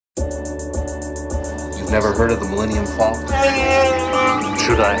Never heard of the Millennium Falcon?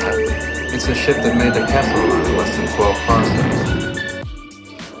 Should I have? It's a ship that made the castle run in less than 12 parsecs.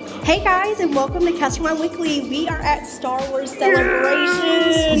 Hey guys, and welcome to Castle Run Weekly. We are at Star Wars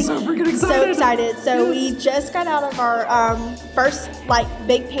Celebration. So freaking excited. So excited. So we just got out of our first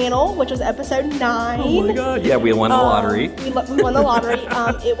big panel, which was episode 9. Oh my god. Yeah, we won the lottery. We won the lottery.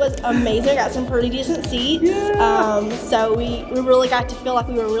 It was amazing. Got some pretty decent seats. Yeah. So we really got to feel like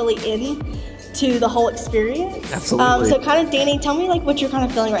we were really in to the whole experience. Absolutely. So kind of, Danny, tell me what you're kind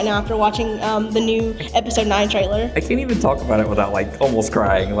of feeling right now after watching the new episode 9 trailer. I can't even talk about it without almost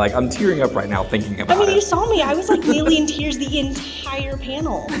crying. I'm tearing up right now thinking about it. You saw me. I was nearly in tears the entire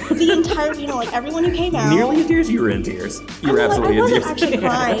panel. Everyone who came out. Nearly in tears? You were in tears. You were absolutely in tears. I wasn't actually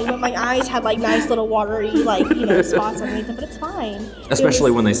crying, but my eyes had nice little watery spots underneath them, but it's fine.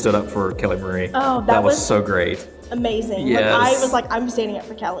 Especially when they stood up for Kelly Marie. Oh, that was so great. Amazing. Yes. I'm standing up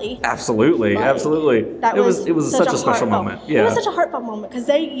for Kelly. Absolutely, absolutely. It was such a special moment. Yeah. It was such a heartfelt moment because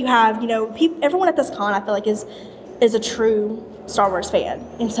there you have, everyone at this con I feel like is a true Star Wars fan.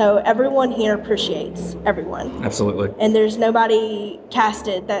 And so everyone here appreciates everyone. Absolutely. And there's nobody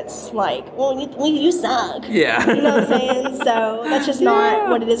casted that's you suck. Yeah. You know what I'm saying? So that's just not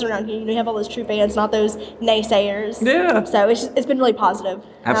what it is around here. You have all those true fans, not those naysayers. Yeah. So it's been really positive.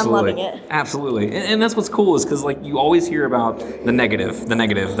 Absolutely. And I'm loving it. Absolutely. And that's what's cool is because you always hear about the negative.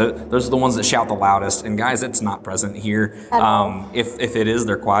 Those are the ones that shout the loudest. And guys, it's not present here. At all. If it is,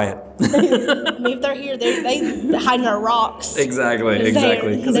 they're quiet. If they're here, they hide in our rocks. Exactly.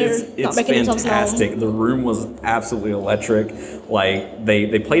 Because it's fantastic. The room was absolutely electric.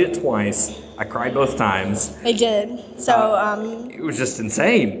 They played it twice. I cried both times. They did. So it was just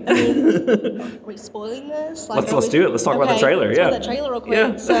insane. Are we spoiling this? Let's do it. Let's talk about the trailer. Let's talk about the trailer real quick.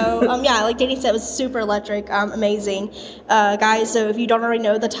 Yeah. So like Danny said, it was super electric, amazing. Guys, so if you don't already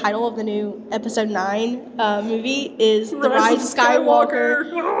know, the title of the new episode 9 movie is The Rise of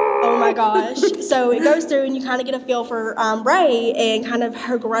Skywalker. Oh my gosh. So it goes through and you kind of get a feel for Rey and kind of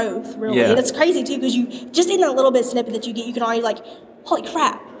her growth, really. Yeah. And it's crazy too because you just in that little bit snippet that you get, you can already holy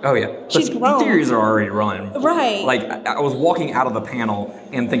crap. Oh yeah, She's the grown. theories are already running. Right. I was walking out of the panel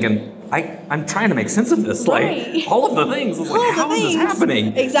and thinking, I'm trying to make sense of this. Right. All of the things. I was how is this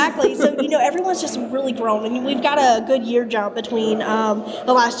happening? Exactly. So everyone's just really grown, and we've got a good year jump between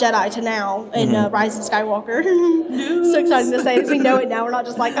The Last Jedi to now and Rise of Skywalker. So exciting to say as we know it now. We're not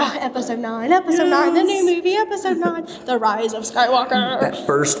just episode 9, the new movie, episode 9, The Rise of Skywalker. That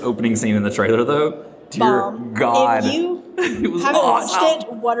first opening scene in the trailer, though, dear God, if you it was haven't awesome. watched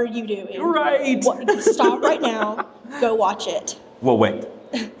it, what are you doing? Right. Stop right now. Go watch it. Well, wait.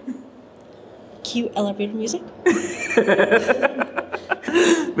 Cue elevator music.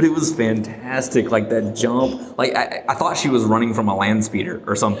 But it was fantastic, that jump. I thought she was running from a land speeder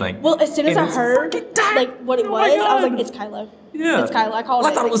or something. Well, as soon as I heard what it was, I was God. like, it's Kylo. Yeah. It's Kylo. I called it.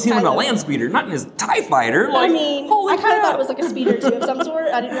 I thought it was him in a land speeder, not in his TIE fighter. I holy kind of thought crap. it was a speeder too of some sort.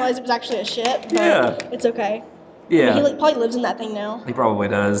 I didn't realize it was actually a ship, but it's okay. Yeah. He probably lives in that thing now. He probably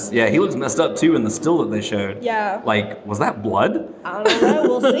does. Yeah, he looks messed up too in the still that they showed. Yeah. Was that blood? I don't know.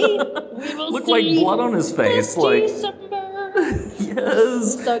 We'll see. We will Looked see. like blood on his face. December. Yes. I'm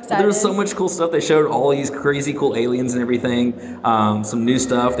so excited. There was so much cool stuff. They showed all these crazy cool aliens and everything. Some new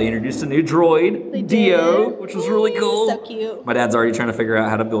stuff. They introduced a new droid, They Dio, did. which was really cool. So cute. My dad's already trying to figure out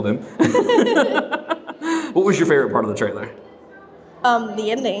how to build him. What was your favorite part of the trailer? The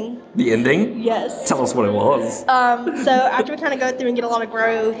ending. The ending? Yes. Tell us what it was. So after we kind of go through and get a lot of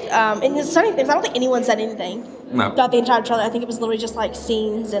growth, and there's certain things, I don't think anyone said anything. No. Throughout the entire trailer. I think it was literally just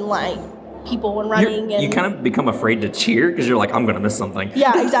scenes and people and running. You kind of become afraid to cheer because you're like, I'm going to miss something.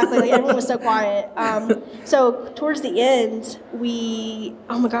 Yeah, exactly. Everyone was so quiet. So towards the end,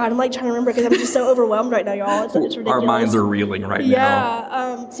 oh my God, I'm trying to remember because I'm just so overwhelmed right now, y'all. It's ridiculous. Our minds are reeling right now.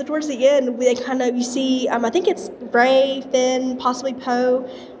 Yeah. So towards the end, you see, I think it's Rey, Finn, possibly Poe,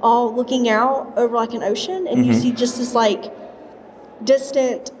 all looking out over an ocean, and you see just this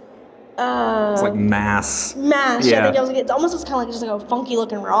distant. It's mass. Mass. Yeah. I think it's almost kind of just a funky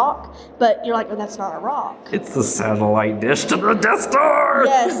looking rock, but you're oh, that's not a rock. It's the satellite dish to the Death Star.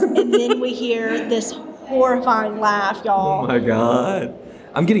 Yes, and then we hear this horrifying laugh, y'all. Oh my God.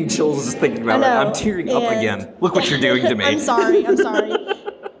 I'm getting chills just thinking about it. I'm tearing up again. Look what you're doing to me. I'm sorry.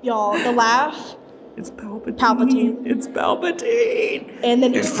 Y'all, the laugh. It's Palpatine. Palpatine. It's Palpatine. And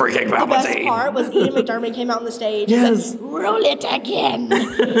then it's freaking Palpatine. The best part was Ian McDermott came out on the stage. Yes. He's roll it again.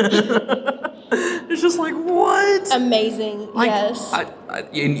 It's just what? Amazing. Yes.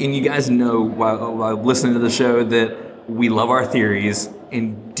 And you guys know while listening to the show that we love our theories.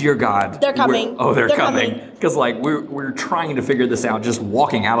 And dear God, They're coming. They're They're coming. coming. Because like we're trying to figure this out, just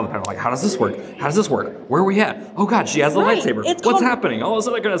walking out of the panel. Like, how does this work? How does this work? Where are we at? Oh God, she has the Right. lightsaber. It's What's called- happening? All this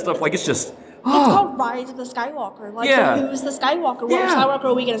other kind of stuff. Like it's just. It's called Rise of the Skywalker. Like, Yeah. so who's the Skywalker? What Yeah. Skywalker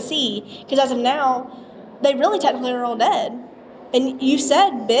are we going to see? Because as of now, they really technically are all dead. And you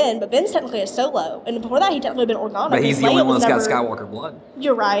said Ben, but Ben's technically a Solo. And before that, he technically been Organa. But he's the Leia only one was that's got never- Skywalker blood.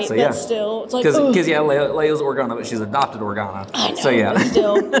 You're right, So, but yeah. still. It's like, ooh. Because yeah, Leia's Organa, but she's adopted Organa. I know, so yeah. but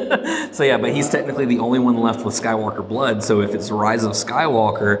still. So yeah, but he's technically the only one left with Skywalker blood. So if it's Rise of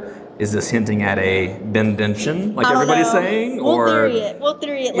Skywalker, is this hinting at a Benediction, like I don't everybody's know. saying, We'll or theory it. We'll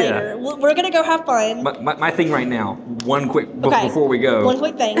theory it Yeah. later. We're going to go have fun. my thing right now? One quick Okay. before we go. One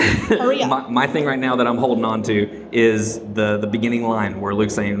quick thing. Hurry up. My thing right now that I'm holding on to is the beginning line where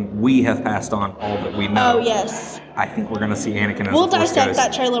Luke's saying, "We have passed on all that we know." Oh, yes. I think we're gonna see Anakin as We'll a Force dissect Ghost.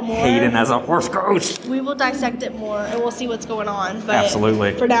 that trailer more. Hayden as a Force Ghost. We will dissect it more and we'll see what's going on. But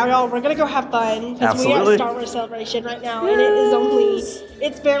Absolutely. for now, y'all, we're going to go have fun because we're Absolutely. at Star Wars Celebration right now. And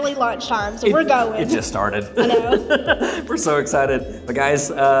it's barely lunchtime, so we're going. It just started. I know. We're so excited. But guys,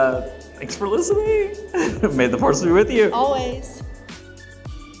 thanks for listening. May the Force be with you. Always.